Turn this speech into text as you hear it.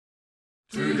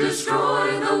to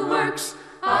destroy the works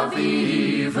of the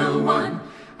evil one,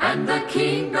 and the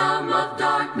kingdom of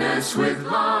darkness with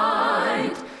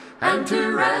light, and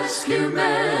to rescue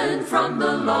men from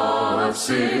the law of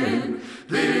sin.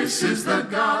 This is the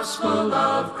gospel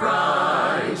of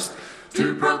Christ,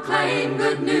 to proclaim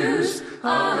good news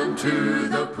unto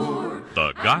the poor.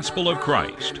 The gospel of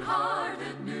Christ,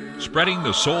 spreading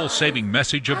the soul-saving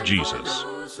message of Jesus.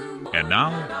 And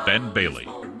now, Ben Bailey.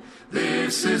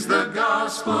 This is the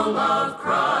gospel of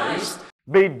Christ.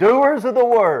 Be doers of the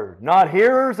word, not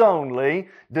hearers only,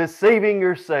 deceiving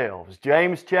yourselves.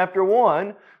 James chapter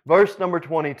 1, verse number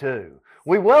 22.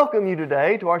 We welcome you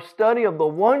today to our study of the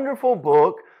wonderful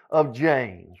book of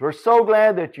James. We're so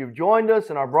glad that you've joined us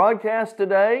in our broadcast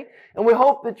today, and we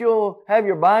hope that you'll have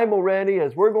your Bible ready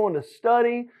as we're going to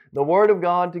study the Word of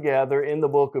God together in the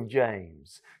book of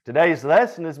James. Today's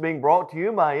lesson is being brought to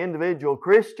you by individual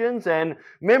Christians and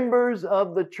members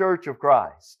of the Church of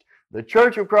Christ. The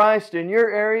Church of Christ in your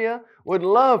area would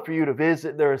love for you to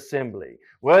visit their assembly.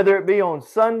 Whether it be on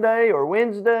Sunday or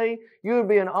Wednesday, you would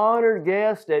be an honored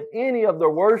guest at any of their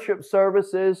worship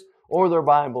services or their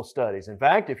Bible studies. In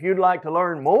fact, if you'd like to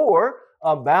learn more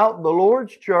about the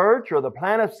Lord's church or the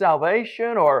plan of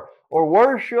salvation or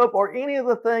worship or any of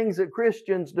the things that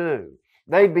Christians do,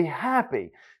 they'd be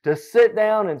happy to sit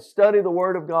down and study the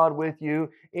Word of God with you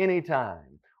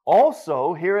anytime.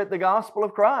 Also, here at the Gospel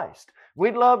of Christ,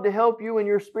 we'd love to help you in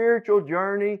your spiritual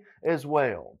journey as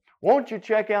well. Won't you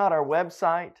check out our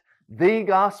website,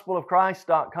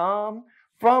 thegospelofchrist.com?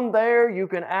 From there, you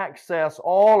can access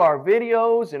all our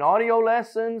videos and audio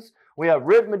lessons. We have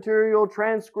written material,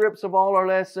 transcripts of all our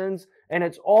lessons, and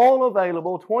it's all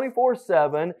available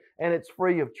 24/7, and it's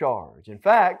free of charge. In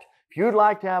fact, if you'd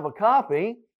like to have a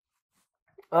copy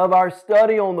of our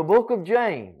study on the book of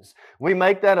James, we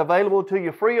make that available to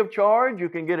you free of charge. You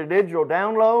can get a digital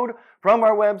download from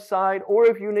our website, or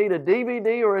if you need a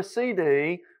DVD or a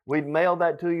CD, we'd mail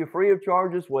that to you free of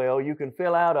charge as well. You can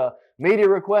fill out a media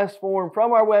request form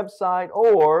from our website,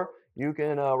 or you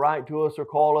can write to us or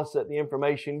call us at the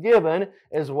information given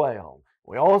as well.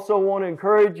 We also want to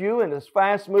encourage you in this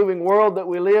fast-moving world that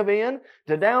we live in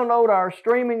to download our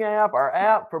streaming app, our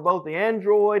app for both the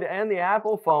Android and the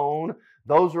Apple phone.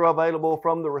 Those are available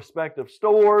from the respective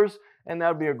stores, and that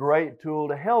would be a great tool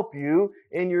to help you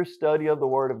in your study of the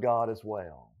Word of God as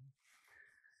well.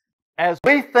 As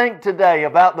we think today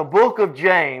about the book of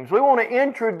James, we want to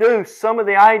introduce some of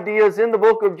the ideas in the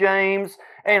book of James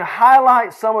and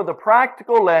highlight some of the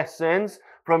practical lessons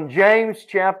from James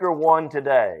chapter 1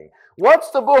 today.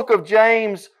 What's the book of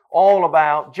James all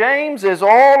about? James is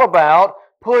all about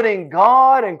putting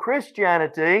God and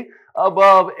Christianity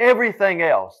above everything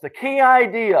else. The key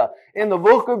idea in the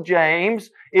book of James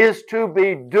is to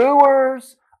be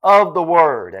doers of the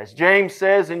Word. As James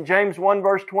says in James 1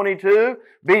 verse 22,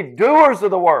 be doers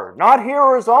of the Word, not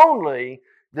hearers only,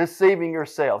 deceiving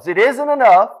yourselves. It isn't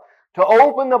enough to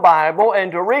open the Bible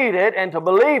and to read it and to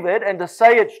believe it and to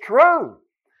say it's true.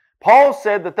 Paul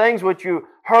said, the things which you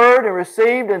heard and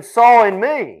received and saw in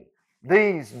me,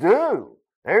 these do.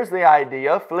 There's the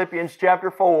idea, Philippians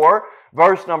chapter 4,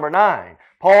 verse number 9.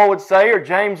 Paul would say, or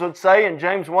James would say in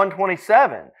James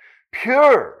 1:27,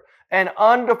 pure and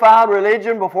undefiled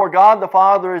religion before God the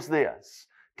Father is this,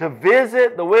 to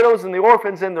visit the widows and the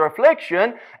orphans in their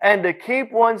affliction and to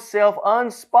keep oneself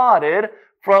unspotted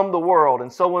from the world.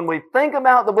 And so when we think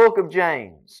about the book of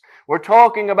James, we're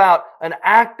talking about an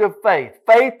act of faith,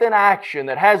 faith in action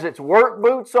that has its work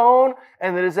boots on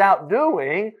and that is out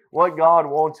doing what God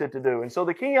wants it to do. And so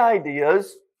the key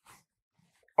ideas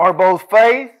are both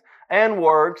faith and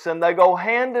works, and they go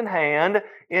hand in hand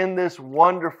in this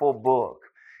wonderful book.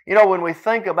 You know, when we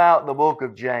think about the book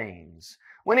of James,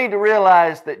 we need to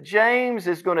realize that James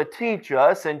is going to teach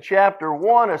us in chapter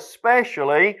 1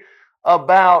 especially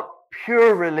about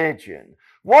pure religion.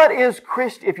 What is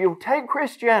if you take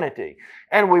Christianity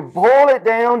and we boil it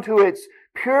down to its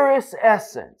purest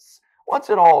essence, what's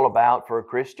it all about for a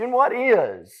Christian? What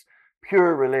is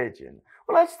pure religion?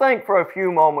 Well, let's think for a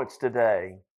few moments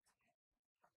today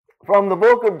from the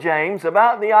book of James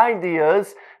about the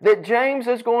ideas that James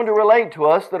is going to relate to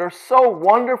us that are so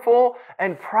wonderful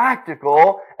and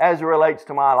practical as it relates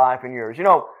to my life and yours. You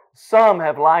know, some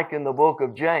have likened the book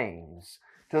of James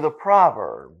to the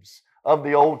Proverbs of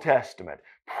the Old Testament.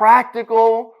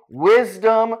 Practical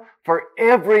wisdom for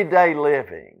everyday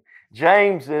living.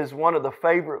 James is one of the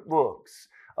favorite books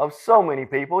of so many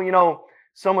people. You know,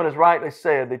 someone has rightly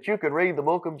said that you could read the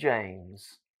book of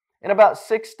James in about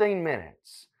 16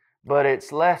 minutes, but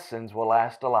its lessons will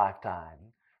last a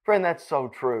lifetime. Friend, that's so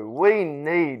true. We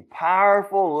need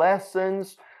powerful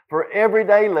lessons for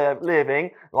everyday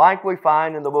living like we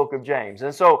find in the book of James.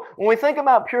 And so when we think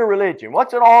about pure religion,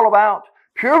 what's it all about?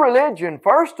 Pure religion,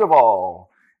 first of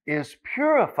all, is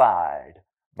purified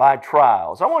by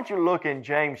trials. I want you to look in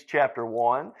James chapter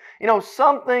 1. You know,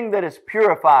 something that is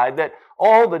purified, that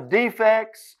all the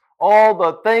defects, all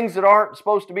the things that aren't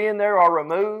supposed to be in there are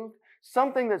removed.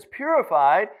 Something that's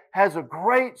purified has a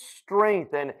great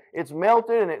strength, and it's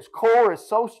melted and its core is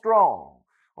so strong.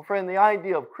 Well, friend, the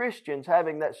idea of Christians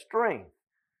having that strength,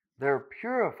 they're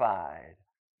purified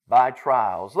by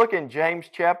trials. Look in James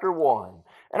chapter 1.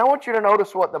 And I want you to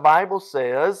notice what the Bible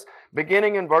says,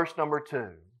 beginning in verse number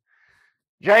 2.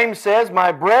 James says,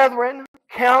 "My brethren,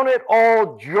 count it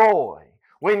all joy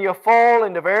when you fall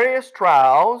into various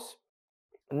trials,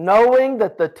 knowing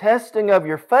that the testing of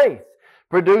your faith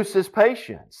produces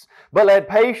patience. But let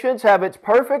patience have its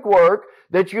perfect work,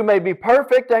 that you may be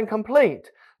perfect and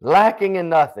complete, lacking in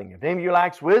nothing. If any of you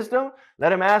lacks wisdom,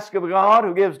 let him ask of God,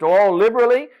 who gives to all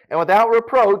liberally and without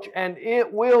reproach, and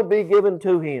it will be given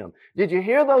to him." Did you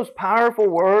hear those powerful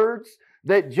words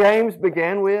that James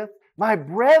began with? My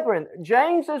brethren,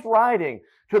 James is writing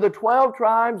to the 12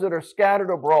 tribes that are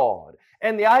scattered abroad.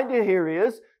 And the idea here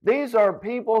is, these are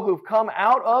people who've come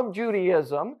out of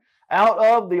Judaism, out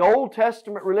of the Old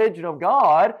Testament religion of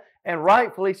God, and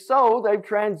rightfully so, they've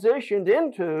transitioned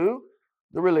into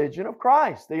the religion of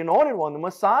Christ, the Anointed One, the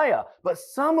Messiah. But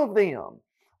some of them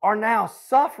are now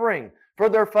suffering for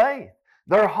their faith.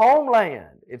 Their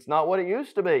homeland, it's not what it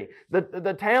used to be.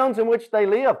 The towns in which they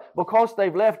live, because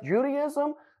they've left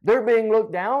Judaism, they're being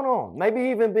looked down on, maybe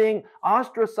even being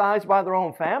ostracized by their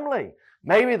own family.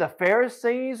 Maybe the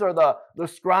Pharisees or the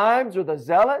scribes or the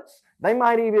zealots, they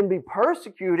might even be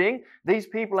persecuting these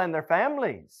people and their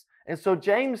families. And so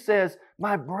James says,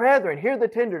 my brethren, hear the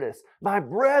tenderness, my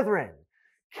brethren,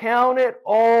 count it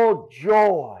all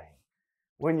joy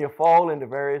when you fall into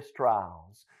various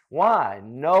trials. Why?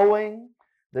 Knowing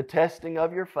the testing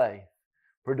of your faith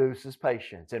produces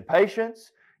patience. And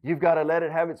patience, you've got to let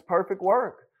it have its perfect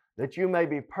work, that you may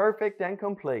be perfect and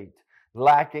complete,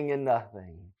 lacking in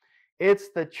nothing. It's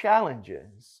the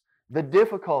challenges, the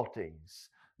difficulties,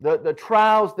 the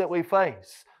trials that we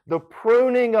face, the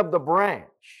pruning of the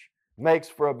branch makes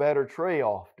for a better tree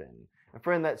often. And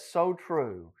friend, that's so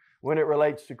true when it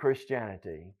relates to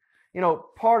Christianity. You know,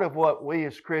 part of what we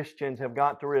as Christians have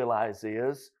got to realize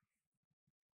is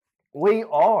we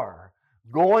are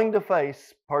going to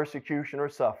face persecution or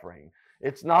suffering.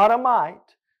 It's not a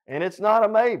might and it's not a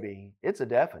maybe, it's a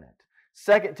definite.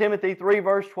 2 Timothy 3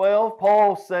 verse 12,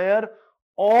 Paul said,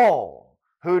 all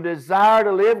who desire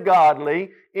to live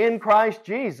godly in Christ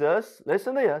Jesus,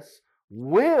 listen to this,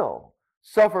 will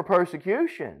suffer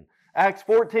persecution. Acts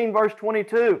 14 verse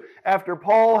 22, after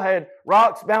Paul had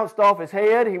rocks bounced off his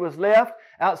head, he was left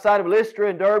outside of Lystra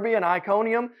and Derbe and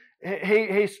Iconium,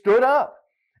 he stood up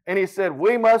and he said,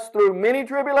 we must through many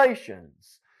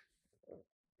tribulations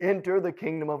enter the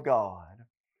kingdom of God.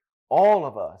 All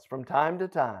of us from time to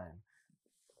time,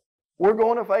 we're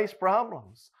going to face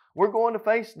problems. We're going to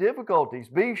face difficulties.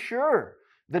 Be sure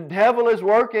the devil is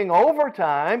working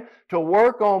overtime to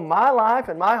work on my life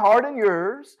and my heart and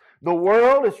yours. The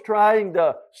world is trying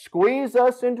to squeeze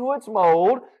us into its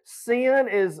mold. Sin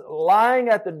is lying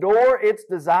at the door. Its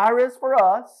desire is for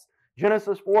us.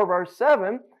 Genesis 4 verse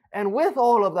 7. And with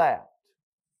all of that,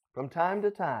 from time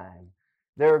to time,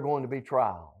 there are going to be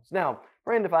trials. Now,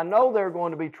 friend, if I know there are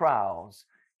going to be trials,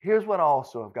 here's what I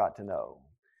also have got to know.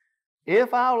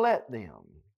 If I'll let them,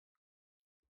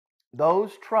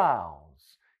 those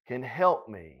trials can help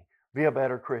me be a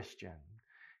better Christian.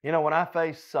 You know, when I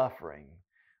face suffering,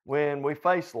 when we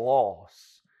face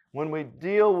loss, when we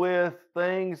deal with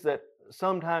things that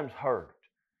sometimes hurt,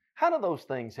 how do those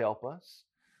things help us?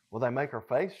 Well, they make our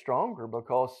faith stronger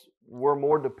because we're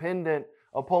more dependent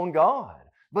upon God.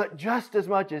 But just as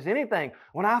much as anything,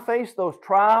 when I face those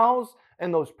trials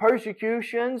and those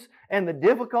persecutions and the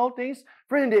difficulties,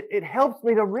 friend, it helps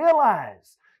me to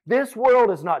realize this world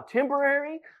is not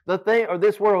temporary.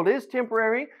 This world is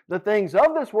temporary. The things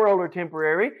of this world are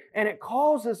temporary, and it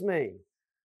causes me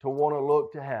to want to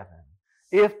look to heaven.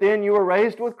 If then you are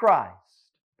raised with Christ,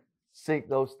 seek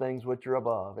those things which are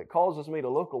above. It causes me to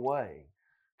look away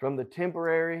from the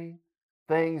temporary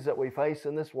things that we face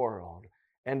in this world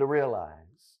and to realize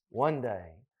one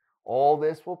day all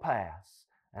this will pass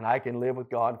and I can live with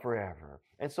God forever.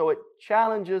 And so it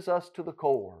challenges us to the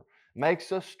core,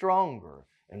 makes us stronger,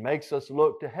 and makes us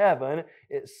look to heaven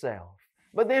itself.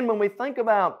 But then when we think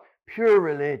about pure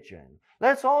religion,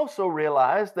 let's also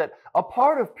realize that a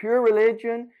part of pure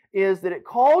religion is that it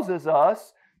causes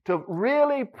us to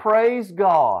really praise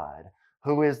God,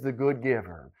 who is the good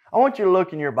giver. I want you to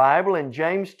look in your Bible in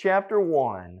James chapter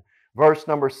 1, verse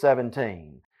number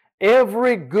 17.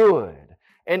 Every good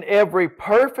and every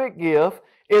perfect gift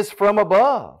is from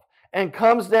above and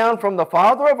comes down from the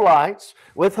Father of lights,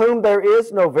 with whom there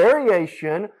is no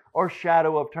variation or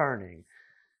shadow of turning.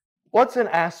 What's an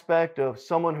aspect of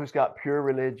someone who's got pure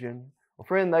religion? Well,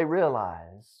 friend, they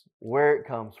realize where it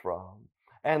comes from.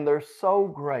 And they're so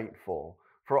grateful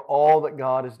for all that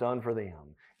God has done for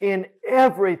them. In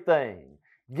everything,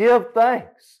 give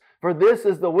thanks, for this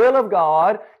is the will of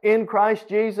God in Christ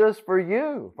Jesus for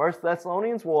you. 1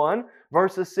 Thessalonians 1,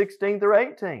 verses 16 through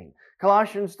 18.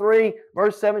 Colossians 3,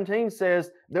 verse 17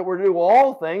 says that we're to do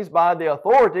all things by the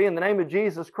authority in the name of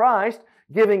Jesus Christ,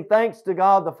 giving thanks to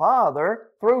God the Father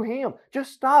through Him.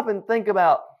 Just stop and think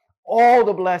about all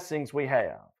the blessings we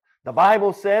have. The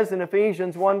Bible says in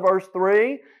Ephesians 1, verse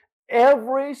 3,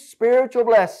 every spiritual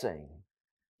blessing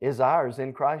is ours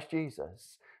in Christ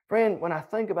Jesus. Friend, when I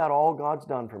think about all God's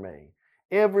done for me,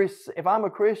 if I'm a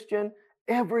Christian,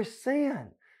 every sin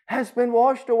has been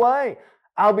washed away.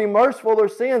 I'll be merciful their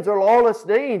sins or lawless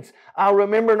deeds. I'll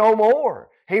remember no more.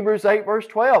 Hebrews 8, verse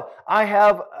 12. I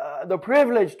have the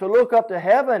privilege to look up to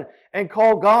heaven and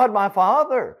call God my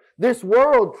Father. This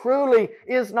world truly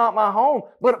is not my home.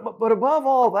 But above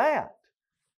all that,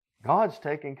 God's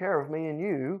taking care of me and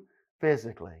you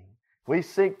physically. We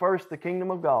seek first the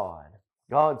kingdom of God.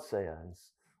 God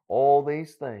says, all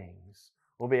these things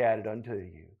will be added unto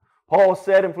you. Paul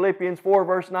said in Philippians 4,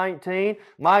 verse 19,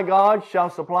 my God shall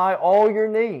supply all your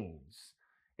needs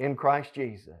in Christ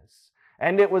Jesus.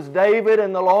 And it was David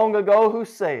in the long ago who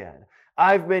said,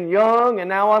 I've been young and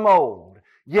now I'm old,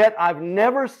 yet I've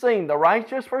never seen the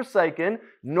righteous forsaken,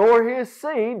 nor his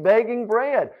seed begging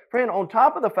bread. Friend, on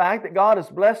top of the fact that God has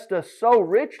blessed us so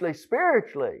richly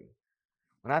spiritually,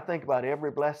 when I think about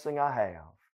every blessing I have,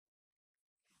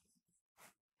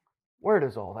 where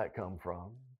does all that come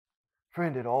from?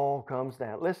 Friend, it all comes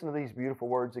down. Listen to these beautiful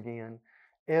words again.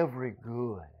 Every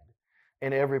good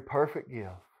and every perfect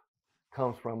gift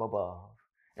comes from above.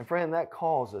 And friend, that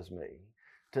causes me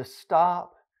to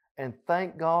stop and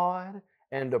thank God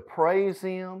and to praise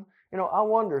Him. You know, I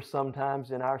wonder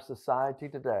sometimes in our society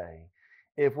today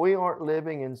if we aren't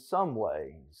living in some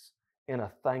ways in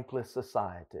a thankless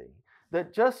society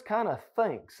that just kind of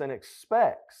thinks and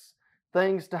expects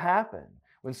things to happen.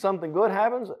 When something good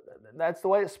happens, that's the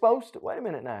way it's supposed to. Wait a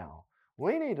minute now.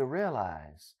 We need to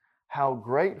realize how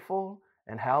grateful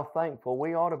and how thankful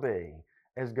we ought to be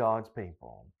as God's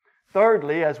people.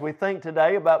 Thirdly, as we think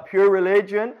today about pure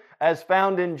religion, as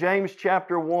found in James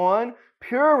chapter 1,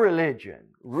 pure religion,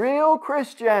 real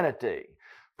Christianity,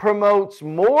 promotes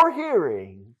more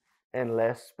hearing and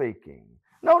less speaking.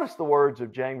 Notice the words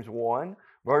of James 1,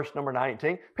 verse number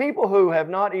 19. People who have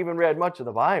not even read much of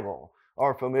the Bible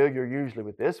are familiar usually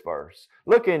with this verse.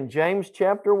 Look in James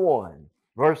chapter 1,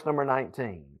 verse number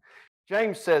 19.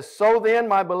 James says, so then,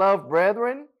 my beloved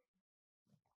brethren,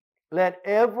 let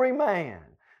every man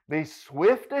be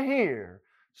swift to hear,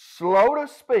 slow to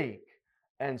speak,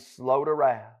 and slow to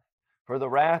wrath. For the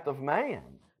wrath of man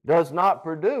does not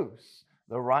produce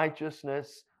the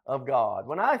righteousness of God.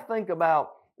 When I think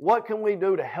about what can we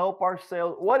do to help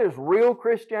ourselves, what is real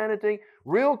Christianity?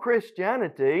 Real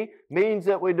Christianity means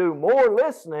that we do more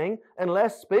listening and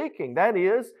less speaking. That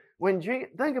is,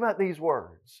 think about these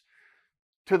words.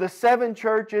 To the 7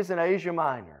 churches in Asia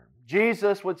Minor,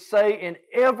 Jesus would say in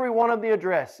every one of the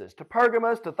addresses, to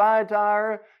Pergamos, to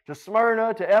Thyatira, to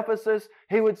Smyrna, to Ephesus,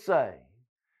 He would say,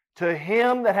 to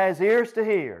him that has ears to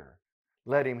hear,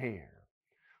 let him hear.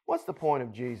 What's the point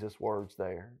of Jesus' words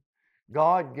there?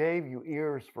 God gave you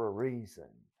ears for a reason.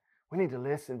 We need to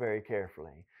listen very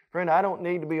carefully. Friend, I don't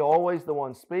need to be always the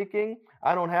one speaking.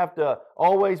 I don't have to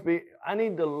always be. I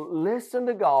need to listen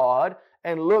to God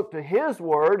and look to His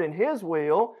Word and His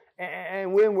will.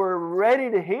 And when we're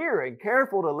ready to hear and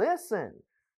careful to listen,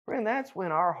 friend, that's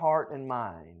when our heart and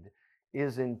mind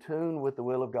is in tune with the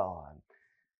will of God.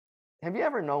 Have you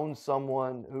ever known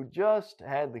someone who just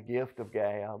had the gift of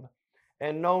gab,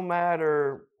 and no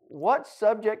matter what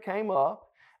subject came up,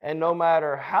 and no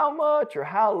matter how much or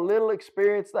how little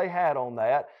experience they had on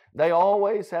that, they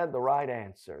always had the right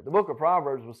answer? The book of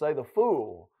Proverbs will say the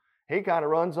fool, he kind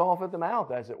of runs off at the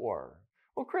mouth, as it were.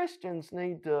 Well, Christians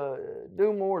need to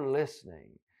do more listening.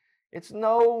 It's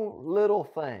no little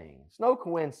thing, it's no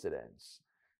coincidence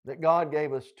that God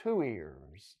gave us 2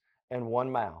 ears and 1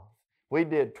 mouth. We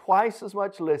did twice as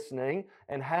much listening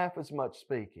and half as much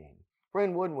speaking.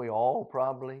 Friend, wouldn't we all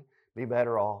probably be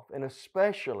better off? And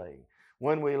especially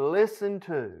when we listen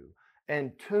to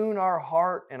and tune our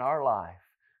heart and our life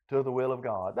to the will of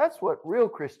God. That's what real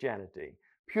Christianity,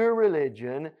 pure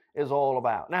religion is all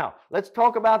about. Now, let's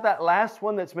talk about that last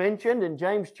one that's mentioned in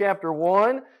James chapter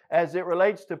 1 as it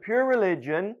relates to pure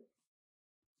religion.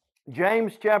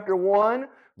 James chapter 1,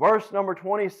 verse number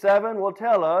 27 will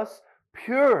tell us,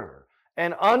 pure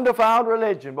and undefiled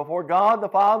religion before God the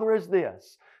Father is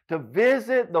this, to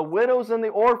visit the widows and the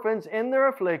orphans in their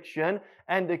affliction,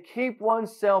 and to keep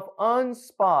oneself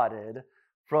unspotted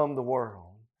from the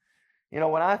world. You know,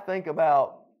 when I think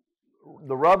about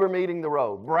the rubber meeting the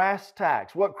road, brass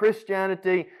tacks, what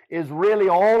Christianity is really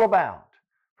all about,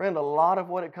 friend, a lot of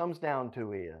what it comes down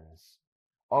to is,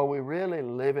 are we really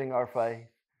living our faith?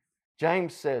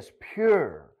 James says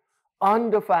pure,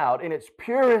 undefiled, in its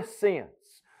purest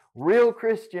sense, real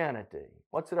Christianity.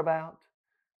 What's it about?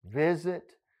 Visit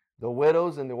the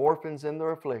widows and the orphans in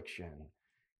their affliction.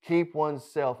 Keep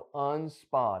oneself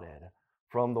unspotted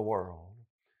from the world.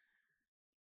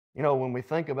 You know, when we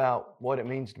think about what it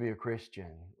means to be a Christian,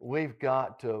 we've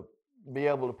got to be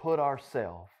able to put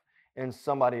ourselves in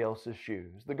somebody else's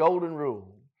shoes. The golden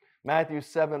rule, Matthew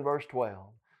 7 verse 12,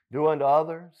 do unto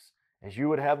others as you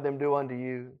would have them do unto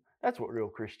you. That's what real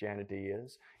Christianity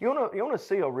is. You want to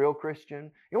see a real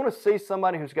Christian? You want to see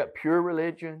somebody who's got pure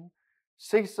religion?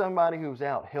 See somebody who's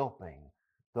out helping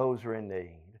those who are in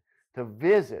need. To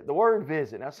visit, the word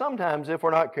visit. Now sometimes if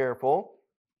we're not careful,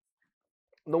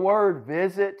 the word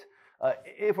visit,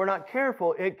 if we're not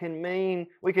careful, it can mean,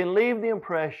 we can leave the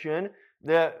impression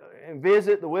that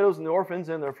visit the widows and the orphans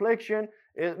in their affliction,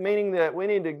 meaning that we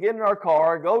need to get in our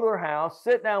car, go to their house,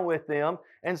 sit down with them,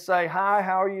 and say, hi,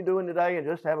 how are you doing today? And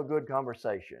just have a good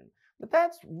conversation. But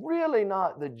that's really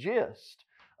not the gist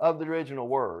of the original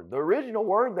word. The original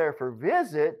word there for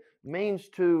visit means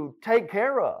to take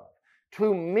care of,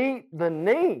 to meet the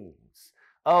needs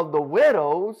of the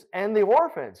widows and the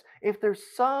orphans. If there's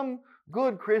some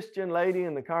good Christian lady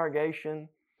in the congregation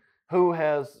who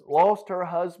has lost her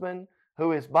husband,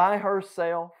 who is by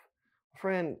herself,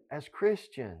 friend, as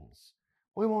Christians,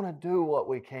 we want to do what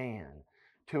we can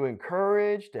to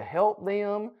encourage, to help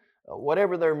them,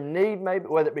 whatever their need may be,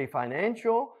 whether it be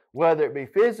financial, whether it be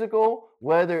physical,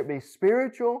 whether it be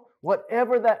spiritual,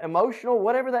 whatever that emotional,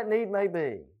 whatever that need may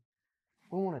be.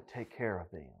 We want to take care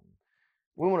of them.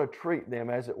 We want to treat them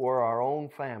as it were our own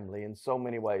family in so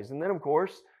many ways. And then, of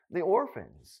course, the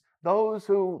orphans, those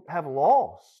who have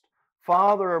lost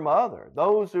father or mother,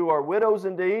 those who are widows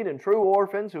indeed and true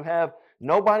orphans who have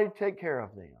nobody to take care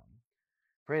of them.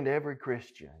 Friend, every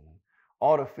Christian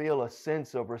ought to feel a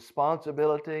sense of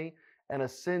responsibility and a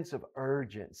sense of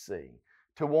urgency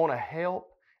to want to help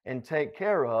and take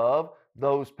care of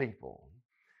those people.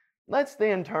 Let's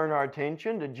then turn our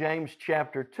attention to James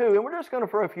chapter 2, and we're just going to,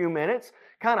 for a few minutes,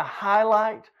 kind of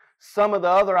highlight some of the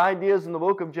other ideas in the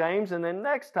book of James, and then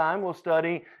next time we'll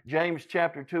study James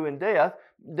chapter 2 in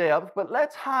depth, but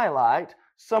let's highlight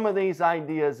some of these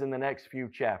ideas in the next few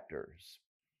chapters.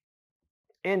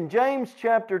 In James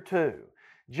chapter 2,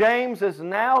 James is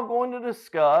now going to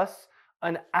discuss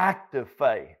an active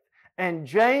faith, and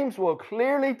James will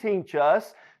clearly teach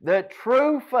us that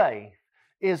true faith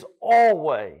is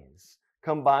always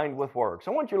combined with works.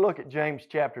 I want you to look at James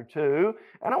chapter 2,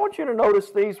 and I want you to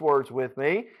notice these words with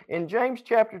me in James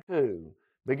chapter 2,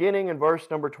 beginning in verse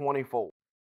number 24.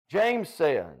 James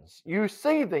says, you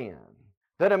see then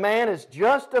that a man is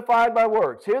justified by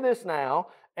works, hear this now,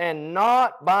 and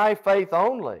not by faith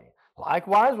only.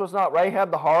 Likewise was not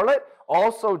Rahab the harlot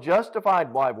also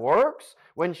justified by works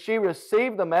when she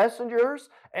received the messengers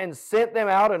and sent them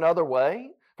out another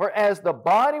way? For as the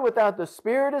body without the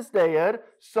spirit is dead,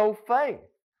 so faith,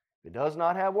 if it does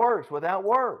not have works, without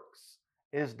works,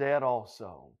 is dead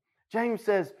also. James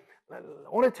says, I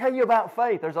want to tell you about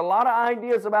faith. There's a lot of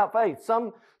ideas about faith.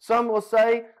 Some will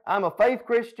say, I'm a faith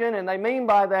Christian, and they mean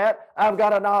by that, I've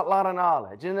got a lot of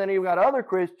knowledge. And then you've got other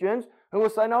Christians who will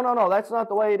say, no, that's not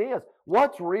the way it is.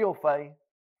 What's real faith?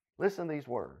 Listen to these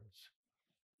words.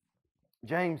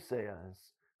 James says,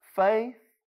 faith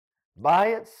by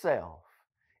itself,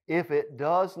 if it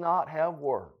does not have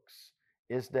works,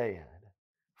 is dead.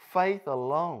 Faith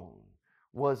alone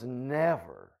was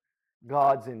never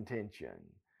God's intention.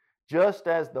 Just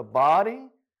as the body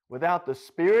without the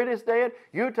spirit is dead,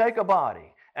 you take a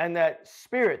body and that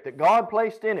spirit that God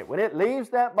placed in it, when it leaves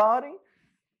that body,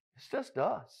 it's just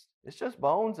dust. It's just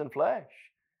bones and flesh.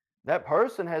 That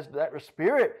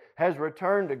spirit has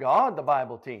returned to God, the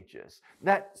Bible teaches.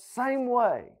 That same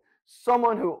way,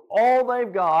 someone who all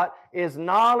they've got is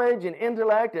knowledge and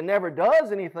intellect and never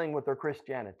does anything with their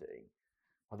Christianity,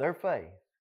 well, their faith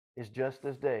is just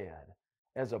as dead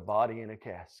as a body in a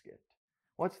casket.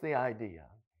 What's the idea?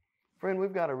 Friend,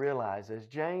 we've got to realize, as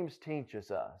James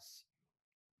teaches us,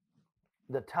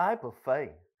 the type of faith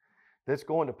that's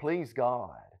going to please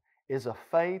God is a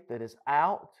faith that is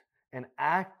out and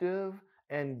active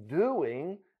and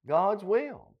doing God's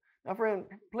will. Now, friend,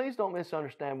 please don't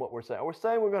misunderstand what we're saying. We're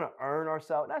saying we're going to earn our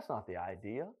salvation. That's not the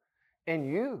idea. And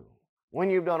you, when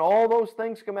you've done all those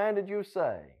things commanded you,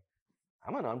 say,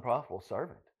 I'm an unprofitable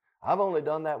servant. I've only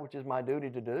done that which is my duty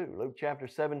to do. Luke chapter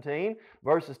 17,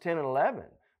 verses 10 and 11.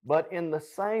 But in the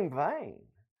same vein,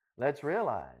 let's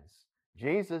realize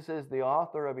Jesus is the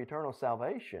author of eternal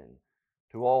salvation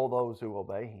to all those who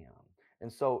obey Him.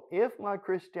 And so if my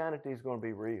Christianity is going to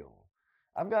be real,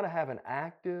 I've got to have an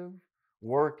active,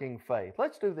 working faith.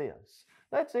 Let's do this.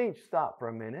 Let's each stop for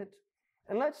a minute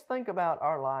and let's think about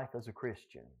our life as a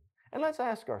Christian. And let's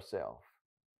ask ourselves,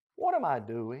 what am I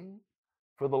doing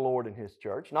for the Lord and His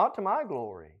church? Not to my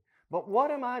glory, but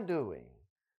what am I doing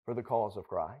for the cause of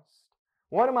Christ?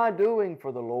 What am I doing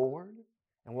for the Lord?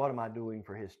 And what am I doing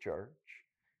for His church?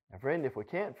 And friend, if we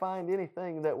can't find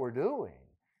anything that we're doing,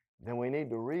 then we need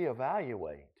to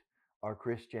reevaluate our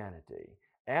Christianity.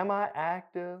 Am I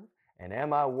active and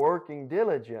am I working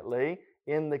diligently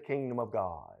in the kingdom of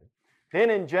God? Then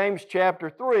in James chapter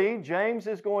 3, James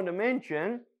is going to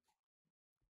mention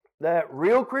that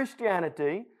real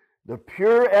Christianity, the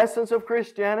pure essence of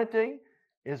Christianity,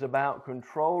 is about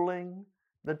controlling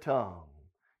the tongue.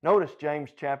 Notice James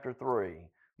chapter 3,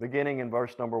 beginning in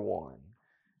verse number 1.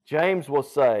 James will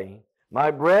say,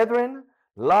 My brethren,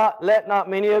 let not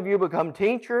many of you become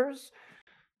teachers,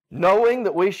 knowing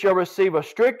that we shall receive a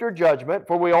stricter judgment,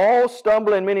 for we all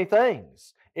stumble in many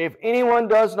things. If anyone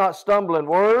does not stumble in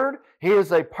word, he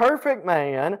is a perfect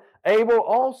man, able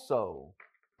also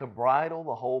to bridle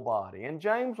the whole body. And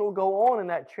James will go on in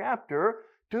that chapter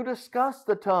to discuss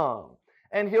the tongue.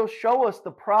 And he'll show us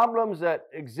the problems that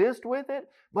exist with it,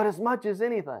 but as much as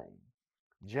anything,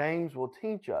 James will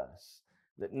teach us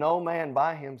that no man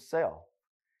by himself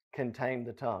can tame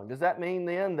the tongue. Does that mean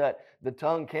then that the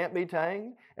tongue can't be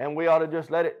tamed and we ought to just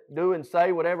let it do and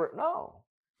say whatever? No.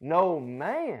 No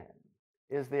man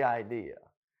is the idea.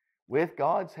 With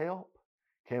God's help,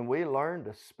 can we learn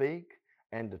to speak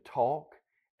and to talk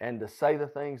and to say the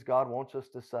things God wants us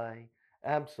to say?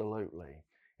 Absolutely.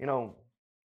 You know,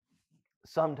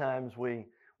 sometimes we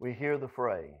hear the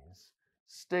phrase,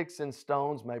 sticks and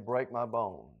stones may break my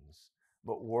bones,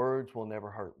 but words will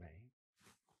never hurt me.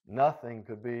 Nothing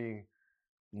could be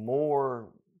more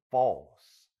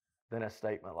false than a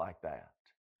statement like that.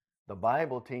 The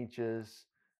Bible teaches,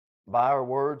 by our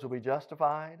words will be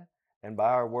justified, and by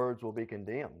our words will be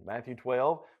condemned. Matthew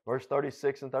 12, verse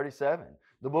 36 and 37.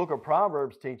 The book of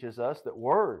Proverbs teaches us that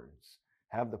words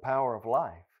have the power of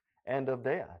life and of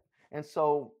death. And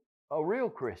so a real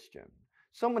Christian,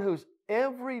 someone who's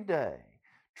every day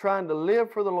trying to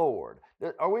live for the Lord,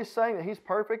 are we saying that he's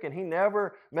perfect and he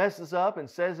never messes up and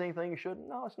says anything he shouldn't?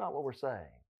 No, it's not what we're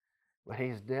saying. But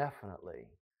he's definitely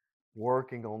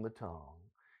working on the tongue.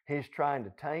 He's trying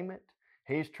to tame it.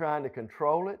 He's trying to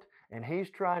control it. And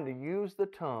he's trying to use the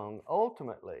tongue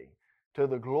ultimately to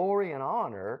the glory and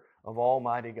honor of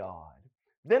Almighty God.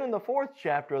 Then in the 4th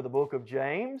chapter of the book of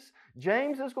James,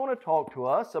 James is going to talk to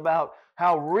us about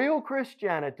how real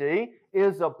Christianity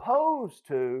is opposed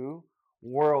to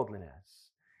worldliness.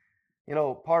 You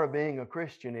know, part of being a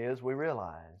Christian is we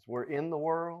realize we're in the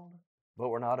world, but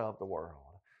we're not of the world.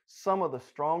 Some of the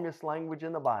strongest language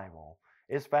in the Bible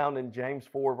is found in James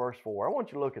 4, verse 4. I want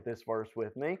you to look at this verse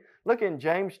with me. Look in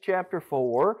James chapter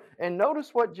 4, and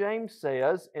notice what James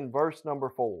says in verse number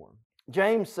 4.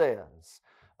 James says,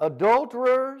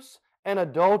 Adulterers and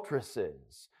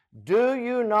adulteresses, do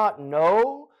you not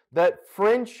know that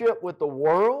friendship with the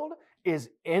world is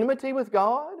enmity with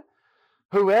God?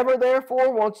 Whoever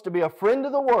therefore wants to be a friend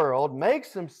of the world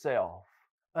makes himself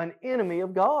an enemy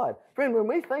of God. Friend, when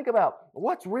we think about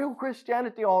what's real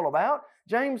Christianity all about,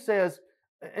 James says,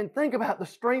 and think about the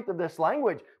strength of this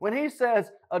language. When he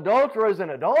says adulterers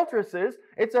and adulteresses,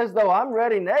 it's as though I'm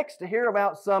ready next to hear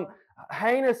about some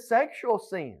heinous sexual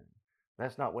sin.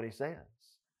 That's not what he says.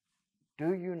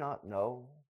 Do you not know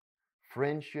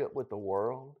friendship with the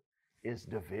world is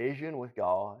division with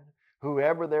God?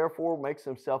 Whoever therefore makes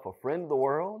himself a friend of the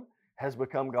world has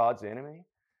become God's enemy.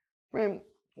 Friend,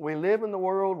 we live in the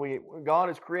world. God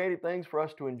has created things for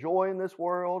us to enjoy in this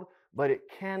world, but it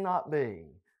cannot be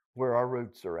where our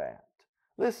roots are at.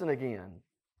 Listen again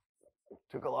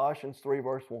to Colossians 3,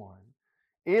 verse 1.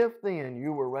 If then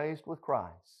you were raised with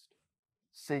Christ,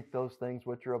 seek those things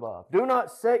which are above. Do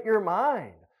not set your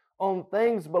mind on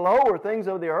things below or things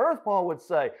of the earth, Paul would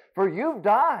say, for you've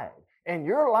died and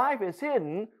your life is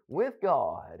hidden with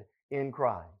God in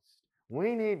Christ.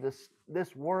 We need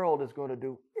this world is going to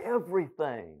do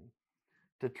everything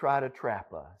to try to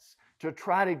trap us, to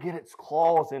try to get its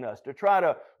claws in us, to try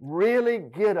to really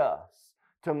get us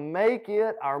to make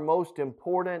it our most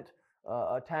important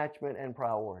attachment and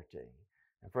priority.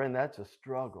 And friend, that's a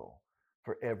struggle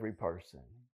for every person.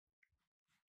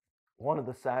 One of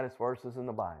the saddest verses in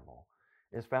the Bible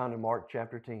is found in Mark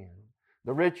chapter 10.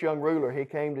 The rich young ruler, he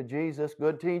came to Jesus,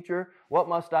 "Good teacher, what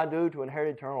must I do to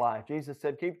inherit eternal life?" Jesus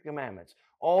said, "Keep the commandments.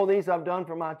 All these I've done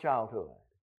from my childhood.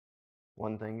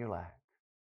 One thing you lack.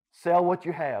 Sell what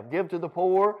you have. Give to the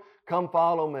poor. Come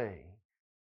follow me."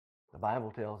 The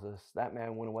Bible tells us that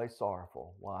man went away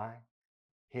sorrowful. Why?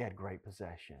 He had great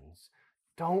possessions.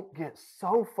 Don't get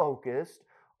so focused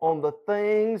on the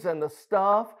things and the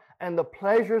stuff and the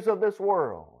pleasures of this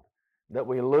world that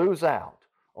we lose out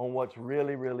on what's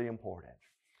really, really important.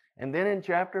 And then in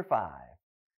chapter 5,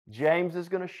 James is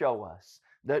going to show us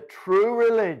that true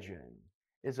religion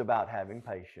is about having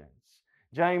patience.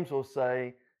 James will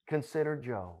say, consider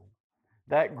Job.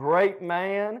 That great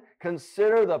man,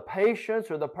 consider the patience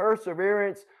or the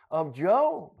perseverance of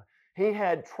Job. He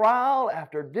had trial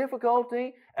after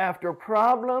difficulty after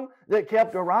problem that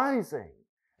kept arising.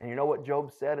 And you know what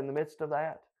Job said in the midst of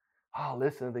that? Oh,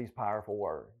 listen to these powerful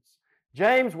words.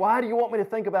 James, why do you want me to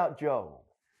think about Job?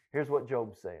 Here's what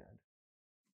Job said.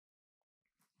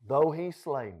 Though he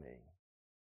slay me,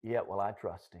 yet will I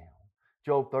trust him.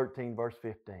 Job 13, verse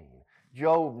 15.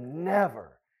 Job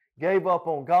never gave up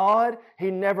on God.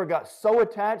 He never got so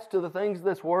attached to the things of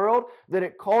this world that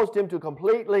it caused him to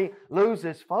completely lose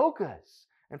his focus.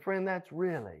 And friend, that's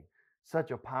really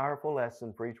such a powerful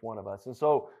lesson for each one of us. And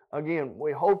so, again,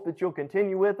 we hope that you'll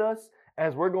continue with us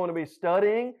as we're going to be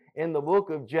studying in the book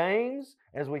of James,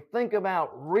 as we think about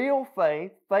real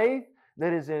faith, faith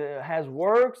that has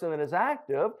works and that is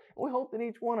active. We hope that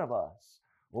each one of us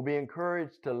will be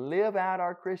encouraged to live out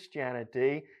our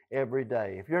Christianity every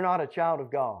day. If you're not a child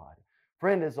of God,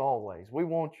 friend, as always, we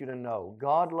want you to know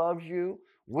God loves you.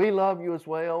 We love you as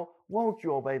well. Won't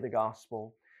you obey the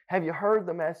gospel? Have you heard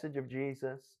the message of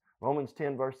Jesus? Romans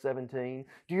 10, verse 17.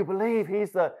 Do you believe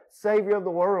He's the Savior of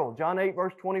the world? John 8,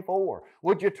 verse 24.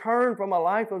 Would you turn from a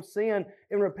life of sin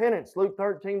in repentance? Luke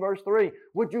 13, verse 3.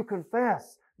 Would you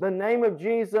confess the name of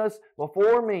Jesus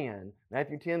before men?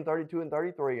 Matthew 10, 32 and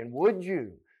 33. And would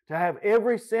you, to have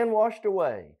every sin washed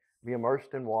away, be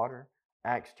immersed in water?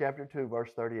 Acts chapter 2, verse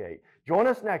 38. Join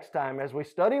us next time as we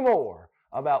study more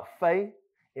about faith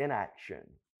in action.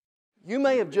 You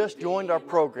may have just joined our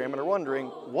program and are wondering,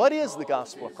 what is the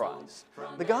Gospel of Christ?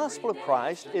 The Gospel of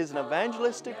Christ is an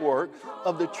evangelistic work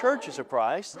of the churches of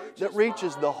Christ that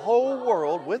reaches the whole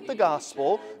world with the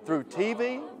gospel through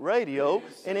TV, radio,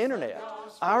 and internet.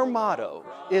 Our motto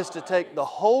is to take the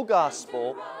whole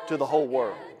gospel to the whole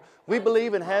world. We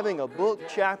believe in having a book,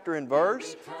 chapter, and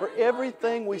verse for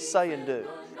everything we say and do.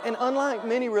 And unlike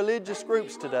many religious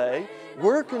groups today,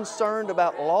 we're concerned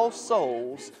about lost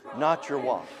souls, not your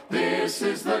wallet. This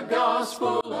is the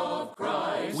gospel of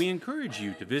Christ. We encourage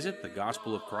you to visit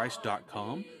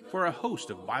thegospelofchrist.com for a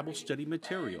host of Bible study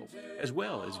material, as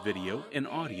well as video and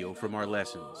audio from our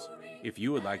lessons. If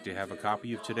you would like to have a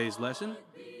copy of today's lesson,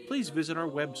 please visit our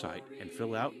website and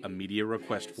fill out a media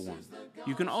request form.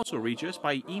 You can also reach us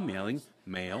by emailing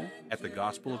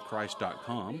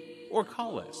mail@thegospelofchrist.com or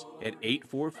call us at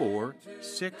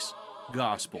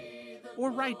 844-6-GOSPEL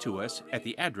or write to us at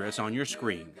the address on your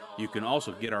screen. You can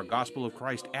also get our Gospel of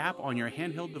Christ app on your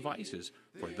handheld devices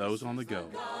for those on the go.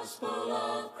 Gospel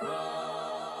of Christ.